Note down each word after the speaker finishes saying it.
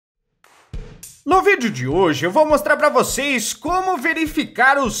No vídeo de hoje eu vou mostrar para vocês como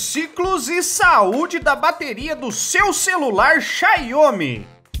verificar os ciclos e saúde da bateria do seu celular Xiaomi.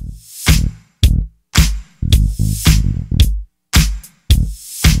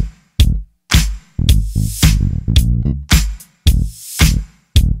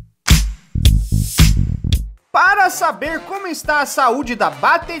 Para saber como está a saúde da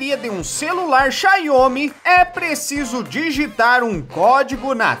bateria de um celular Xiaomi, é preciso digitar um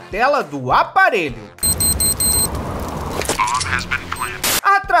código na tela do aparelho.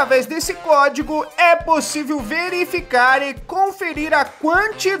 Através desse código, é possível verificar e conferir a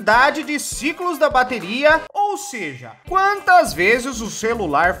quantidade de ciclos da bateria, ou seja, quantas vezes o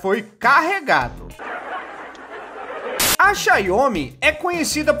celular foi carregado. A Xiaomi é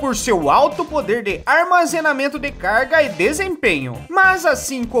conhecida por seu alto poder de armazenamento de carga e desempenho, mas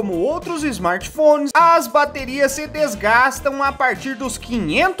assim como outros smartphones, as baterias se desgastam a partir dos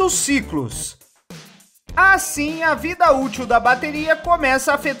 500 ciclos. Assim, a vida útil da bateria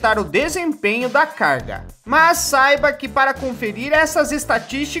começa a afetar o desempenho da carga. Mas saiba que para conferir essas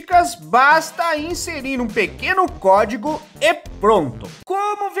estatísticas, basta inserir um pequeno código e pronto.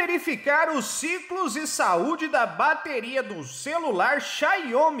 Como verificar os ciclos e saúde da bateria do celular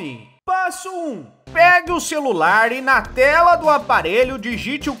Xiaomi? Passo 1. Pegue o celular e na tela do aparelho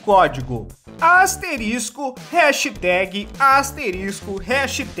digite o código asterisco, hashtag, asterisco,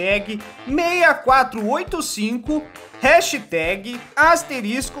 hashtag 6485, hashtag,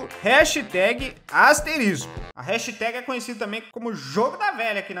 asterisco, hashtag, asterisco. A hashtag é conhecida também como jogo da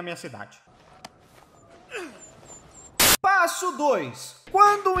velha aqui na minha cidade. Passo 2.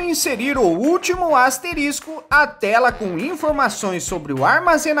 Quando inserir o último asterisco, a tela com informações sobre o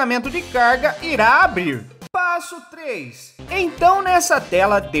armazenamento de carga irá abrir. Passo 3. Então nessa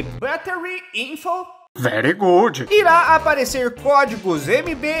tela de Battery Info, very good, irá aparecer códigos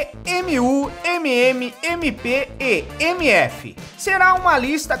MB, MU, MM, MP e MF. Será uma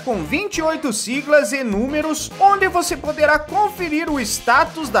lista com 28 siglas e números, onde você poderá conferir o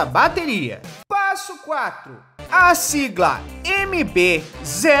status da bateria. Passo 4. A sigla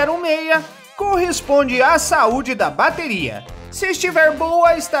MB06 corresponde à saúde da bateria. Se estiver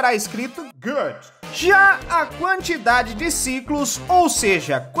boa, estará escrito Good. Já a quantidade de ciclos, ou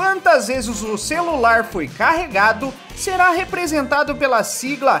seja, quantas vezes o celular foi carregado, será representado pela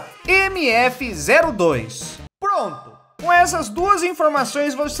sigla MF02. Pronto! Com essas duas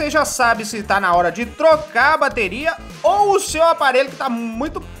informações você já sabe se está na hora de trocar a bateria ou o seu aparelho que está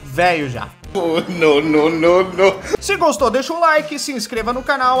muito velho já. Oh, não. Se gostou, deixa o like, se inscreva no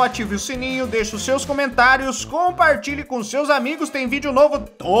canal, ative o sininho, deixe os seus comentários, compartilhe com seus amigos, tem vídeo novo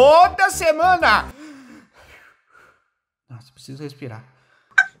toda semana. Nossa, preciso respirar.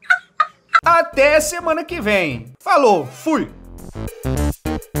 Até semana que vem. Falou, fui!